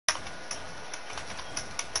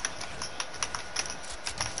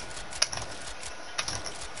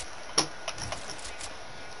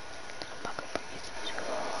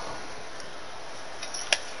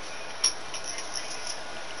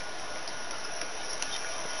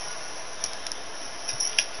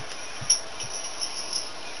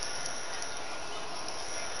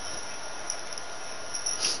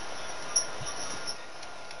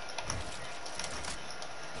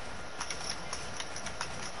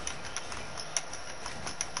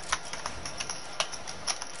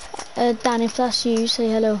Dan, if that's you, say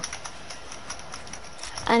hello.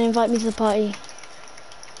 And invite me to the party.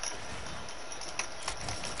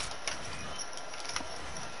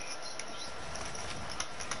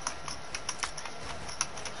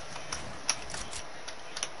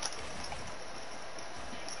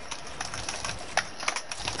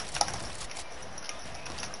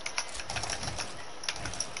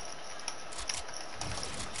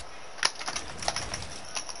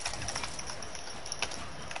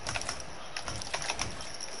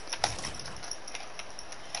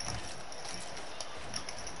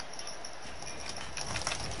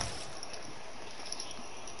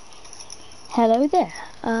 Hello there.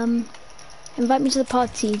 Invite me to the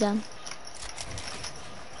party, Dan.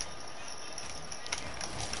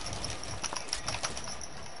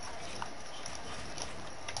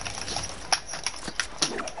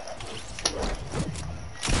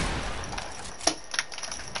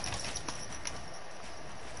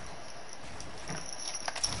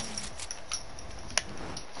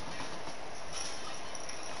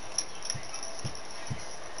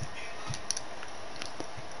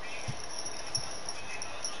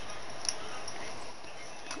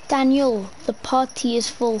 Daniel, the party is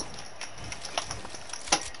full.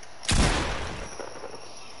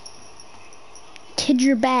 Kid,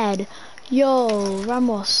 you're bad. Yo,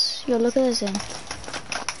 Ramos. Yo, look at this thing.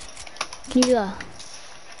 Can you do that?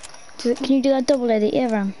 Can you do that double edit?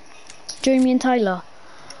 Yeah, Ram. Join me and Tyler.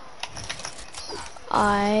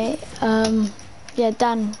 Yeah,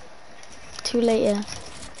 Dan. Too late, yeah.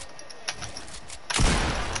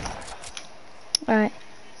 Alright.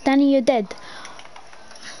 Danny, you're dead.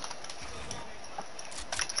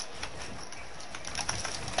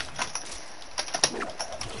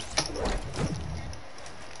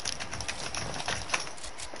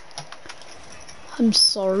 I'm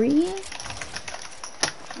sorry.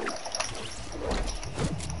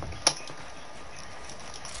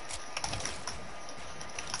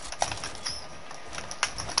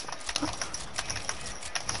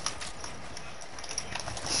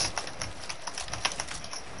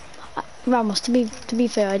 Ramos, to be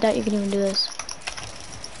fair, I doubt you can even do this.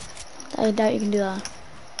 I doubt you can do that.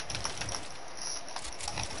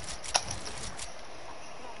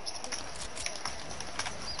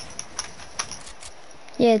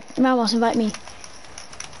 Yeah, Ramos, invite me.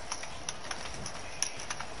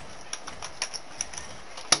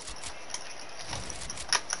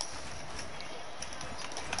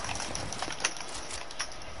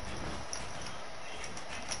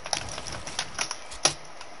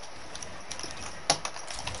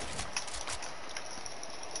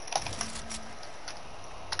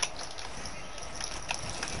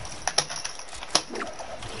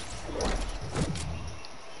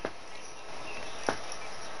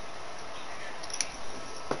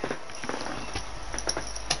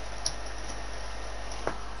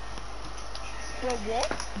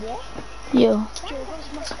 Yo.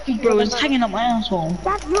 Bro, it's hanging up my asshole.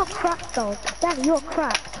 Dad, you're cracked, dog. Dad, you're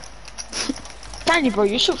cracked. Danny, bro,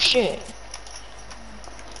 you're so shit.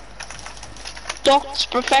 Docs,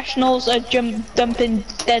 professionals are dumping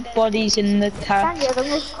dead bodies in the tap.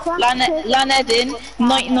 Lanedin,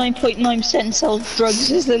 99.9% sells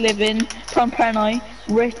drugs as they live in. Pranai,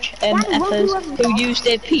 rich effers who use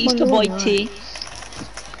their peas to buy tea.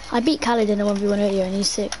 I beat Khaled in a 1v1 earlier and he's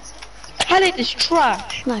sick. Khaled is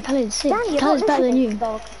trash. Nah, Khaled's sick. Khaled's better than you.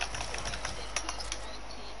 Dog.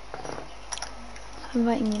 I'm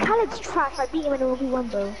inviting you. Khaled's trash. I beat him in a 1v1,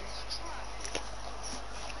 bro.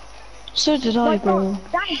 So did I, bro.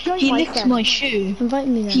 He licked my shoe. Invite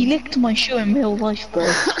me then. He licked my shoe in real life, bro.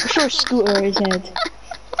 I'm sure a scooter at his head.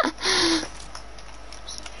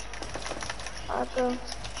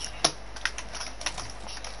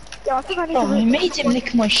 Oh, I made him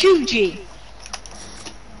lick my shoe, G.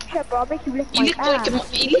 Shit, bro, I'll make you lick my ass.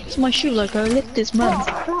 He licked my shoe like I licked his mum. Oh,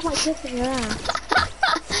 slap my dick in your ass.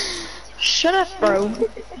 Shut up, bro.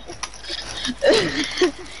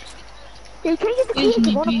 Yeah, can you get the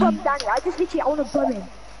I wanna bum Danny. I wanna bum him.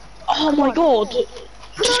 Oh my god.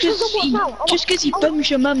 Just cause he bums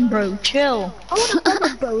your mum, bro. Chill. I wanna bum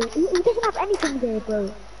him, bro. He doesn't have anything there,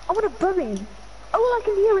 bro. I wanna bum him. All I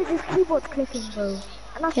can hear is his keyboard clicking, bro.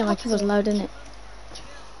 And that's yeah, my keyboard's loud, isn't it?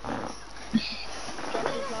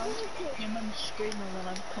 Your mum's screaming when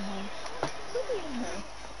I come home.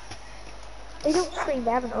 They don't scream,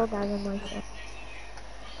 they have an orgasm like that.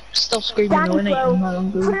 Stop screaming, when bro, no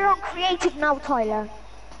longer. put it on creative now, Tyler.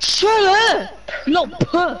 Shut up! Not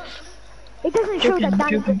puff! It doesn't show that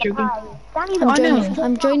Danny's in the pie.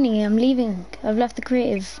 I'm joining you, I'm leaving. I've left the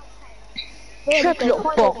creative. Shut up, little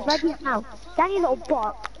bot. Ready now. Danny, little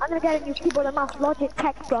bot. I'm gonna get a new keyboard and mouse Logic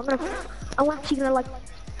Tech, bro. I'm actually gonna like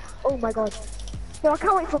Oh my god. No, I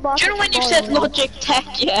can't wait for Martin. Do you know when you said Logic Tech,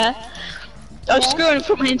 yeah? I was scrolling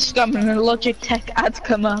from my Instagram and a Logic Tech ad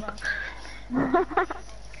come up.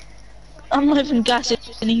 I'm not even gassing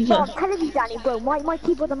Bro, either. I'm telling you, Danny, bro, my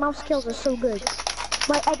keyboard and mouse skills are so good.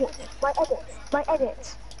 My edits.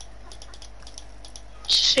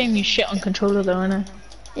 It's a shame you shit on controller though, innit?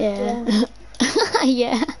 Yeah.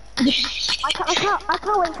 Yeah. I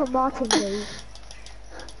can't wait for Martin, dude.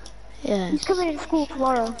 Yeah. He's coming in school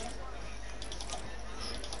tomorrow.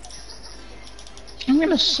 I'm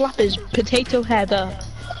gonna slap his potato head up.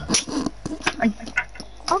 I'm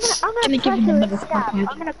gonna give him pressure another his scab. copy.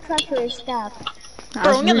 I'm gonna pressure his scab. Bro,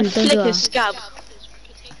 I'm gonna rude, don't flick do his that. scab.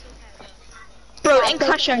 Bro, in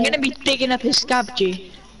Clash, I'm gonna be digging up his scab,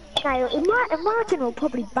 G. Now, Martin will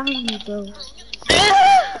probably bang you, bro.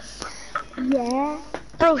 Yeah.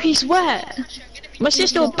 Bro, he's wet. My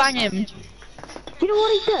sister will bang him. Do you know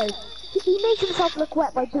what he does? He makes himself look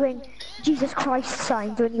wet by doing Jesus Christ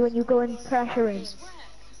signs when you go and pressure him.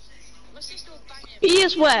 He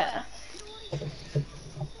is wet.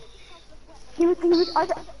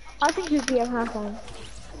 I think he would be a half on.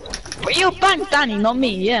 But you'll bang Danny, not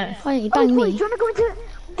me, yeah. Oh, you bang boys, me. do you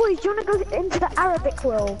wanna go into the Arabic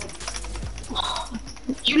world?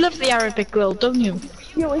 You love the Arabic world, don't you?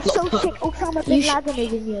 Yo, it's so sick. Osama bin Laden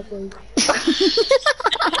is in here, boys.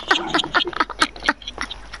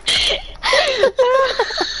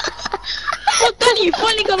 Oh, Danny, you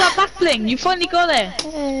finally got that back bling. You finally got it.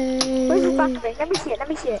 Where's the back thing? Let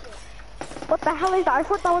me see it. What the hell is that? I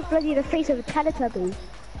thought that was bloody the face of a Teletubby.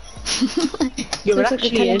 You're Looks like a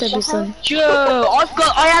actually is. Teletubby, son. Joe,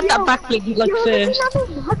 I had that back bling like first.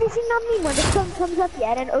 Have you seen that meme when the sun comes up,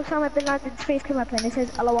 yeah, and then Osama bin Laden's face comes up and it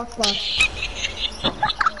says Allah Akbar?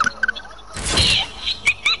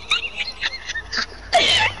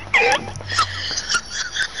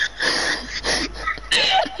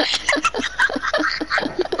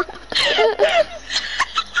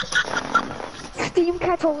 Steam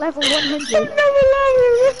kettle level 100.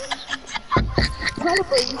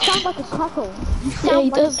 Teleport, you sound like a kettle. You sound Yeah, he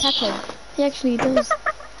like does. a kettle. He actually does.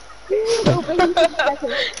 Oh, but he's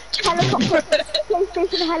better. Helicopter,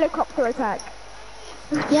 PlayStation helicopter attack.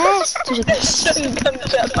 Yes. Sun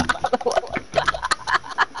comes up.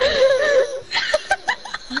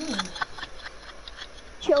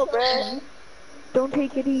 Chill, bro. Don't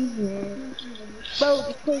take it easy. Bro,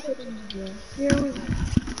 just take it easy. Here we go.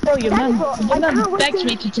 Bro, your mum begs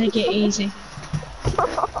me to take it easy.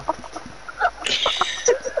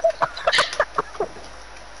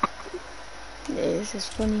 This is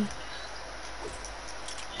funny.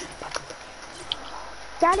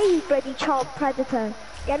 Daddy, you bloody child predator.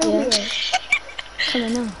 Get over here. Come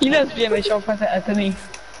on now. He loves being a child predator to me.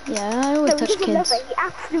 Yeah, I always No, he touch doesn't love kids. it. He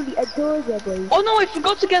absolutely adores it, boy. Oh no, I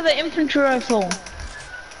forgot to get the infantry rifle.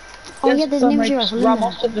 Oh yeah, there's an infantry rifle in Ram there.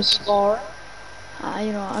 off with a scar.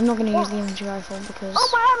 You know, I'm not gonna use the infantry rifle because... Oh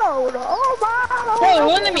my lord! Oh my lord! Bro,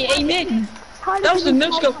 one of me aim in. That was the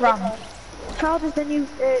no-scope round. Child is the new,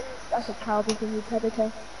 I said child is the new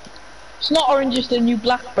predator. It's not orange, it's the new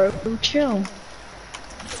black, bro. Chill.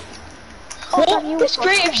 Oh, What? This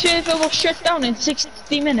creative server will shut down in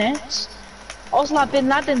 60 minutes. Osama bin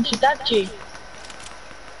Laden should that G.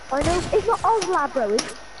 I know, it's not Osla, bro.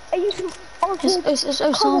 Are you some It's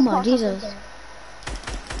Osama, Jesus.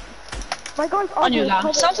 My guy's On you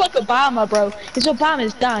now. Sounds like Obama, bro. It's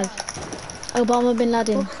Obama's dad. Obama bin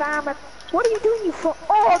Laden. Osama. What are you doing, you for?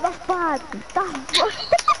 Oh, that's bad. That's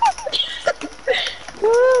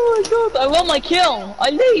Oh my god, I want my kill. I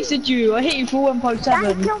lasered you. I hit you for 1.7.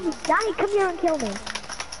 Danny, kill me. Danny, come here and kill me.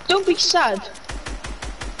 Don't be sad.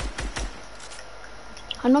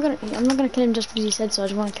 I'm not gonna kill him just because he said so. I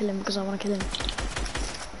just want to kill him because I want to kill him.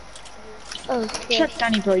 Oh shit. Shut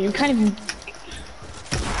Danny, bro. You can't even.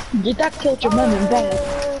 Your dad killed your mum and dad.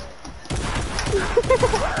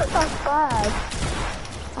 That's bad.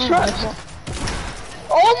 Trust.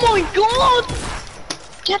 Oh my god!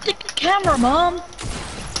 Get the camera, mom.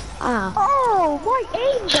 Ah. Oh, my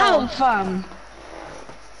aim How though. fun.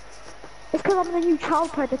 It's because I'm the new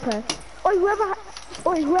child predator. Whoever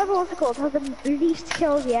what's it called has the least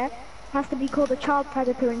kills, yeah, has to be called a child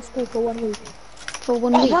predator in school for 1 week. For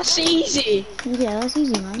 1 Oh, week. that's easy. Yeah, that's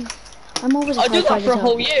easy, man. I'm always a I'll do child that for a predator.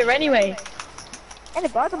 whole year anyway. And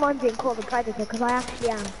if I don't mind being called a predator, because I actually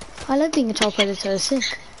am. I love being a child predator. It's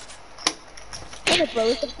sick. And bro,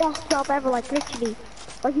 it's the best job ever, like literally.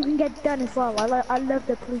 Like you can get done as well. I love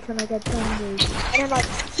the police when I get done, dude. And then like,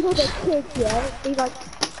 you know the kids, yeah,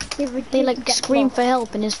 They like scream for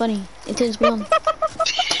help and it's funny. It turns me on.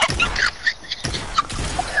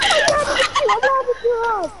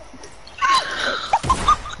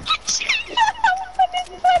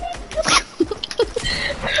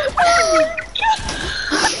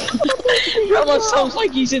 sounds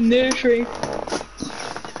like he's in nursery.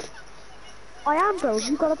 I am, bro.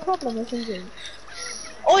 You got a problem or something?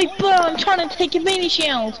 Oi, bro, I'm trying to take a mini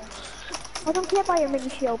shield. I don't care about your mini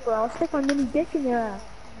shield, bro. I'll stick my mini dick in your ass.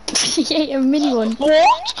 Yeah, a mini one.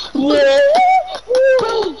 What? What?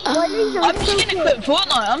 Why I'm just gonna quit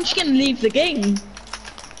Fortnite. I'm just gonna leave the game.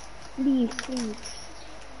 Leave, please.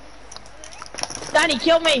 Danny,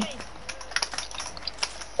 kill me.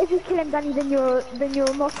 If you kill him, Danny, then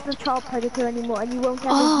you're not the child predator anymore, and you won't ever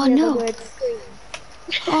Oh, hear no. the word scream.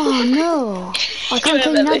 Oh no! I can't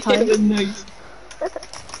kill you now, time.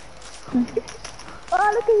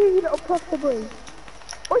 Oh, look at you, you little puff the boy.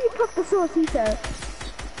 Oh, you puffed the sauce, he said.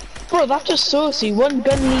 Bro, that's just saucy. One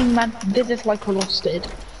gun lean man did it like a lost did.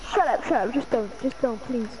 Shut up, just don't,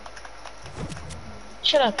 please.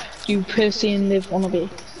 Shut up, you pussy and live wannabe.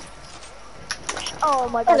 Oh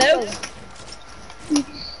my god. Hello? Wait.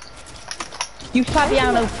 You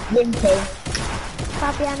Fabiano Wimpo.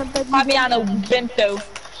 Fabiano Vimto.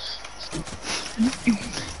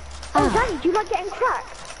 Oh, Danny, do you like getting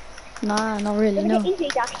cracked? Nah, not really, no. Get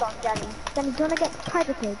EJ dashed on, Danny. Danny, do you wanna get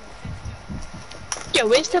predated? Yo,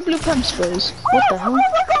 where's the blue pump spurs? What the hell? Oh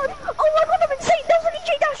my god, I'm insane! There's an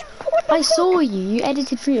EJ dash! What the I saw you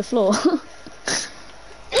edited through the floor.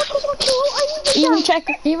 Even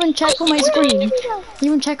check on my screen.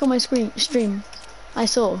 Even check on my stream. I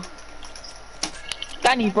saw.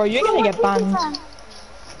 Danny, bro, you're gonna get banned.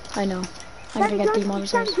 I know. I'm gonna get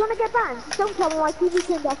demonetized. Danny, do you wanna get banned? Don't tell me my TV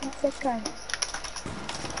turned off in 6 seconds.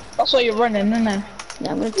 That's why you're running, isn't it?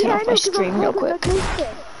 Yeah, I'm gonna turn off my stream real quick.